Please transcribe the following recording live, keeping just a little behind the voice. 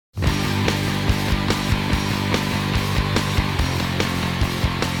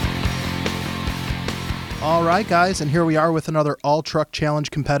All right, guys, and here we are with another All Truck Challenge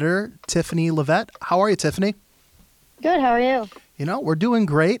competitor, Tiffany Levette. How are you, Tiffany? Good. How are you? You know, we're doing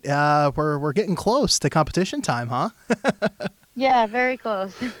great. We're getting close to competition time, huh? Yeah, very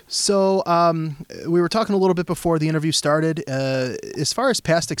close. So we were talking a little bit before the interview started. As far as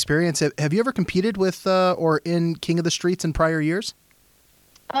past experience, have you ever competed with or in King of the Streets in prior years?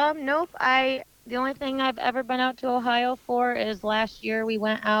 Nope. The only thing I've ever been out to Ohio for is last year we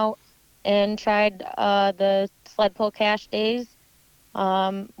went out and tried the sled pull cash days.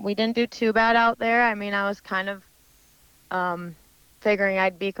 We didn't do too bad out there. I mean, I was kind of um figuring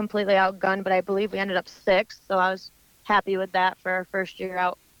I'd be completely outgunned, but I believe we ended up sixth, so I was happy with that for our first year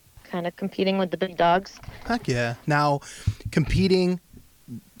out, kind of competing with the big dogs. Heck yeah. Now, competing,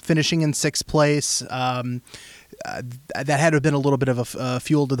 finishing in sixth place, that had to have been a little bit of a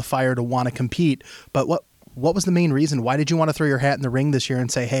fuel to the fire to want to compete. But what was the main reason? Why did you want to throw your hat in the ring this year and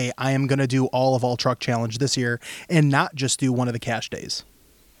say, hey, I am going to do all Truck Challenge this year and not just do one of the cash days?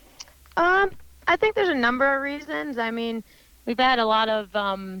 I think there's a number of reasons. I mean, we've had a lot of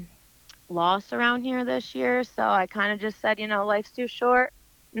loss around here this year, so I kind of just said, life's too short.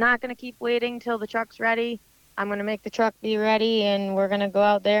 I'm not going to keep waiting till the truck's ready. I'm going to make the truck be ready, and we're going to go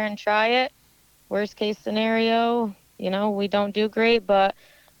out there and try it. Worst case scenario, we don't do great, but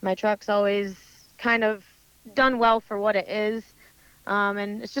my truck's always kind of done well for what it is.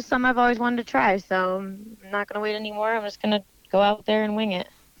 And it's just something I've always wanted to try, so I'm not going to wait anymore. I'm just going to go out there and wing it.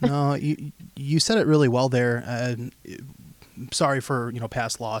 No, you said it really well there. Sorry for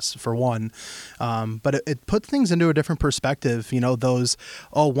past loss for one, but it put things into a different perspective. Those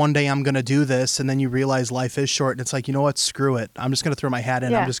one day I'm going to do this, and then you realize life is short, and it's like, you know what, screw it. I'm just going to throw my hat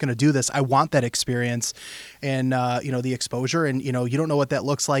in. Yeah. I'm just going to do this. I want that experience, and the exposure, and you don't know what that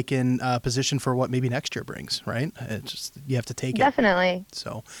looks like in position for what maybe next year brings, right? It's just you have to take it. Definitely.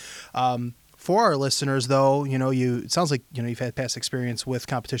 So. For our listeners, though, it sounds like you've had past experience with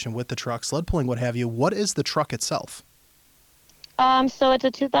competition with the truck, sled pulling, what have you. What is the truck itself? So it's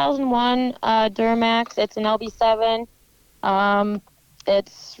a 2001 Duramax. It's an LB7.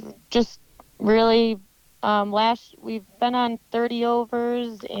 It's just really we've been on 30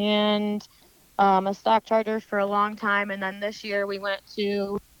 overs and a stock charger for a long time, and then this year we went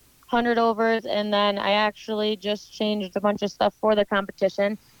to 100 overs, and then I actually just changed a bunch of stuff for the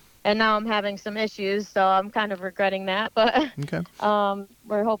competition. And now I'm having some issues, so I'm kind of regretting that. But Okay.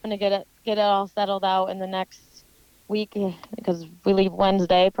 we're hoping to get it all settled out in the next week, because we leave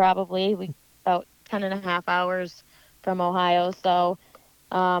Wednesday probably. We about 10 and a half hours from Ohio. So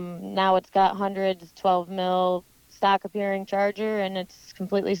now it's got 12 mil stock appearing charger, and it's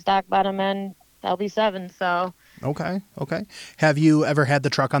completely stock bottom end LB7. So Okay. Have you ever had the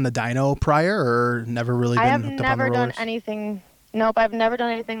truck on the dyno prior, or never really been I have hooked up on the never done rollers? anything. Nope, I've never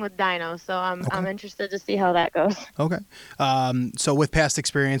done anything with dyno, so I'm interested to see how that goes. Okay. So with past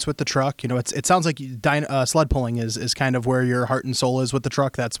experience with the truck, it sounds like sled pulling is kind of where your heart and soul is with the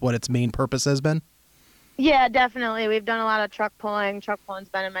truck. That's what its main purpose has been. Yeah, definitely. We've done a lot of truck pulling. Truck pulling's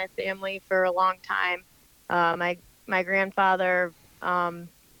been in my family for a long time. My grandfather,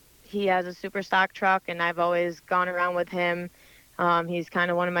 he has a super stock truck, and I've always gone around with him. He's kind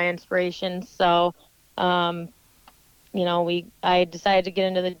of one of my inspirations. So, I decided to get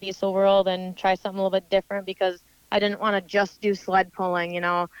into the diesel world and try something a little bit different, because I didn't want to just do sled pulling.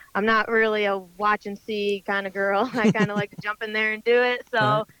 I'm not really a watch and see kind of girl. I kind of like to jump in there and do it.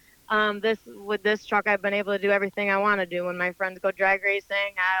 So, with this truck, I've been able to do everything I want to do. When my friends go drag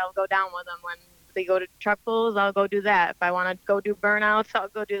racing, I'll go down with them. When they go to truck pulls, I'll go do that. If I want to go do burnouts, I'll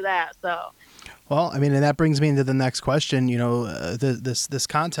go do that. So. Well, I mean, and that brings me into the next question. This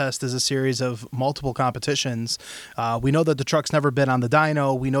contest is a series of multiple competitions. We know that the truck's never been on the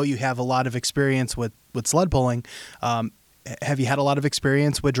dyno. We know you have a lot of experience with sled pulling. Have you had a lot of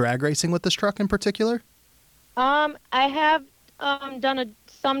experience with drag racing with this truck in particular? I have done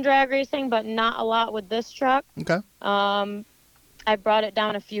some drag racing, but not a lot with this truck. Okay. I brought it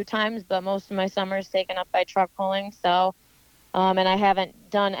down a few times, but most of my summer is taken up by truck pulling. So, and I haven't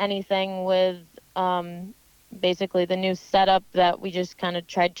done anything with basically the new setup that we just kind of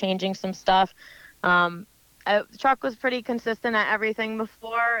tried changing some stuff. The truck was pretty consistent at everything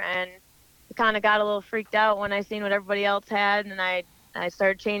before, and kind of got a little freaked out when I seen what everybody else had, and I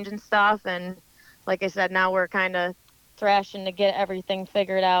started changing stuff. And like I said, now we're kind of thrashing to get everything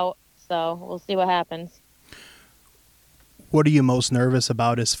figured out. So we'll see what happens. What are you most nervous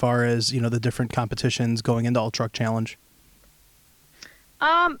about as far as, the different competitions going into All Truck Challenge?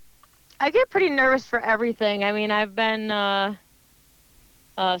 I get pretty nervous for everything. I mean, I've been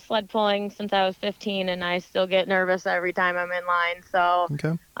sled pulling since I was 15, and I still get nervous every time I'm in line. So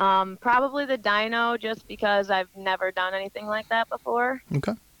Okay. probably the dyno, just because I've never done anything like that before.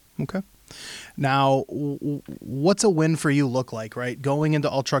 Okay. Okay. Now, what's a win for you look like, right? Going into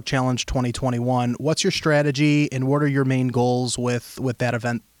All Truck Challenge 2021, what's your strategy and what are your main goals with that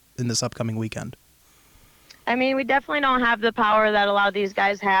event in this upcoming weekend? I mean, we definitely don't have the power that a lot of these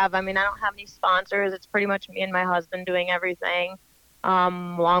guys have. I mean, I don't have any sponsors. It's pretty much me and my husband doing everything,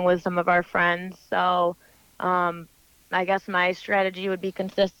 along with some of our friends. So, I guess my strategy would be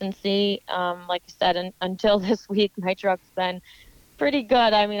consistency. Like I said, until this week, my truck's been pretty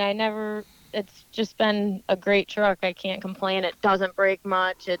good. I mean, it's just been a great truck. I can't complain. It doesn't break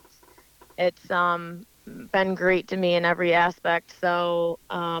much. It's been great to me in every aspect. So,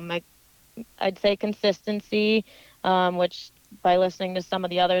 I'd say consistency, which by listening to some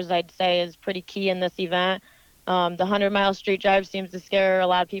of the others, I'd say is pretty key in this event. The 100-mile street drive seems to scare a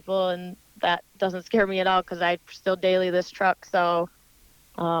lot of people, and that doesn't scare me at all because I still daily this truck. So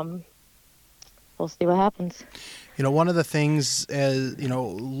we'll see what happens. You know, one of the things,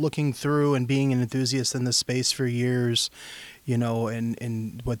 looking through and being an enthusiast in this space for years,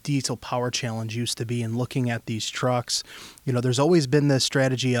 and what Diesel Power Challenge used to be, and looking at these trucks, there's always been this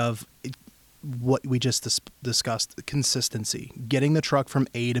strategy of what we just discussed, consistency, getting the truck from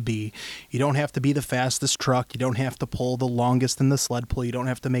A to B. You don't have to be the fastest truck. You don't have to pull the longest in the sled pull. You don't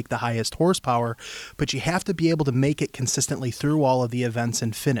have to make the highest horsepower, but you have to be able to make it consistently through all of the events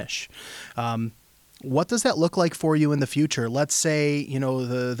and finish. What does that look like for you in the future? Let's say,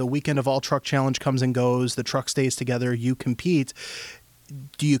 the weekend of All Truck Challenge comes and goes, the truck stays together, you compete.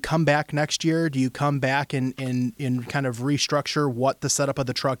 Do you come back next year? Do you come back and kind of restructure what the setup of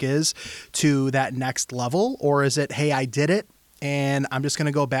the truck is to that next level? Or is it, hey, I did it and I'm just going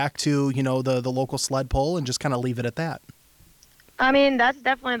to go back to, the local sled pull and just kind of leave it at that? I mean, that's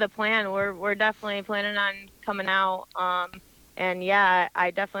definitely the plan. We're definitely planning on coming out. And yeah,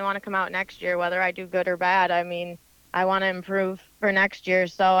 I definitely want to come out next year, whether I do good or bad. I mean, I want to improve for next year.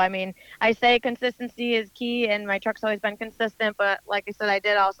 So, I mean, I say consistency is key, and my truck's always been consistent. But like I said, I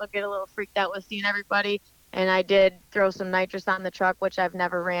did also get a little freaked out with seeing everybody, and I did throw some nitrous on the truck, which I've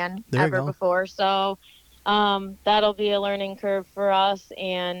never ran ever before. So that'll be a learning curve for us,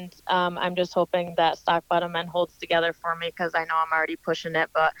 and I'm just hoping that Stock Bottom End holds together for me, because I know I'm already pushing it,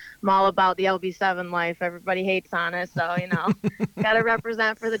 but I'm all about the LB7 life. Everybody hates on it, so got to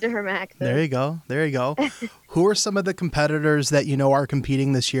represent for the Duramax. There you go. Who are some of the competitors that are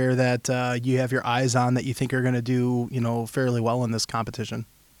competing this year that you have your eyes on that you think are going to do fairly well in this competition?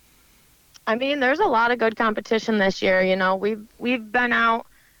 I mean, there's a lot of good competition this year. We've been out.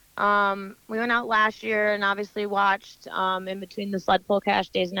 We went out last year and obviously watched in between the sled pull cash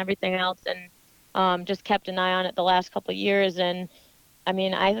days and everything else, and just kept an eye on it the last couple of years. And I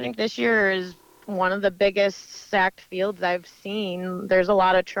mean, I think this year is one of the biggest stacked fields I've seen. There's a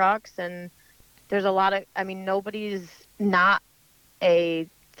lot of trucks, and there's a lot of, I mean, nobody's not a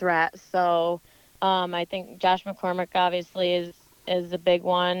threat. So I think Josh McCormick obviously is a big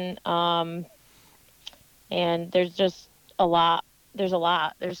one. And there's just a lot. There's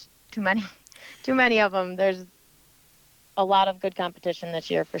too many of them. There's a lot of good competition this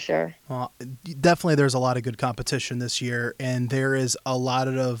year for sure. Well, definitely there's a lot of good competition this year, and there is a lot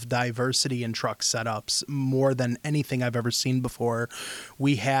of diversity in truck setups, more than anything I've ever seen before.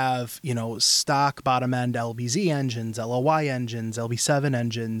 We have, stock bottom end LBZ engines, LOY engines, LB7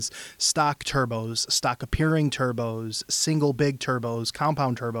 engines, stock turbos, stock appearing turbos, single big turbos,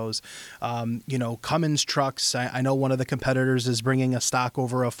 compound turbos, Cummins trucks. I know one of the competitors is bringing a stock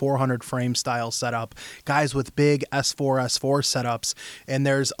over a 400 frame style setup, guys with big S4 setups, and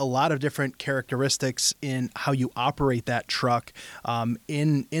there's a lot of different characteristics in how you operate that truck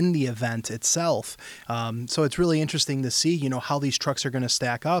in the event itself. So it's really interesting to see, how these trucks are going to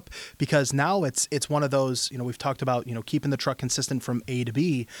stack up, because now it's one of those, we've talked about, keeping the truck consistent from A to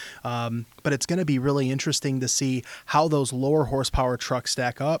B, but it's going to be really interesting to see how those lower horsepower trucks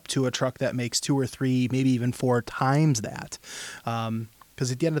stack up to a truck that makes 2 or 3, maybe even 4 times that.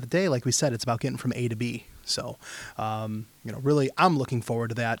 Because at the end of the day, like we said, it's about getting from A to B. So, really, I'm looking forward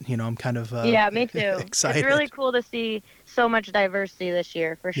to that. I'm kind of yeah, me too. Excited. It's really cool to see so much diversity this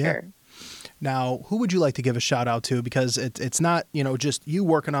year, for sure. Now, who would you like to give a shout out to? Because it's not, just you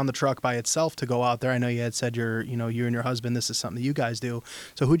working on the truck by itself to go out there. I know you had said you and your husband, this is something that you guys do.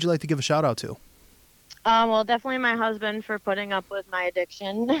 So who'd you like to give a shout out to? Well, definitely my husband for putting up with my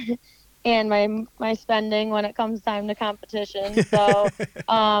addiction and my spending when it comes time to competition. So,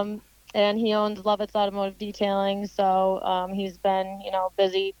 and he owns Lovitz Automotive Detailing, so he's been,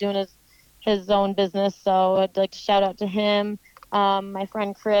 busy doing his own business. So I'd like to shout out to him. my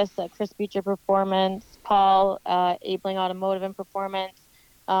friend Chris at Chris Beecher Performance, Paul, Abeling Automotive and Performance,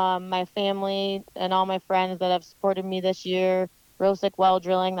 my family and all my friends that have supported me this year, Rosick Well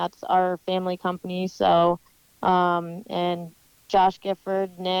Drilling, that's our family company. So, and Josh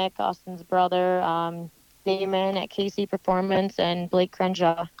Gifford, Nick, Austin's brother, Damon at KC Performance, and Blake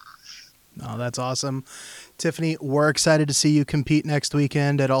Crenshaw. Oh, that's awesome. Tiffany, we're excited to see you compete next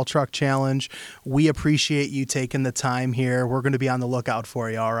weekend at All Truck Challenge. We appreciate you taking the time here. We're going to be on the lookout for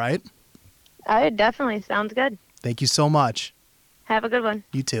you, all right? Definitely sounds good. Thank you so much. Have a good one.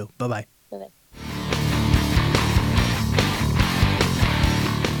 You too. Bye-bye. Bye-bye.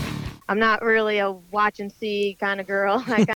 I'm not really a watch and see kind of girl. I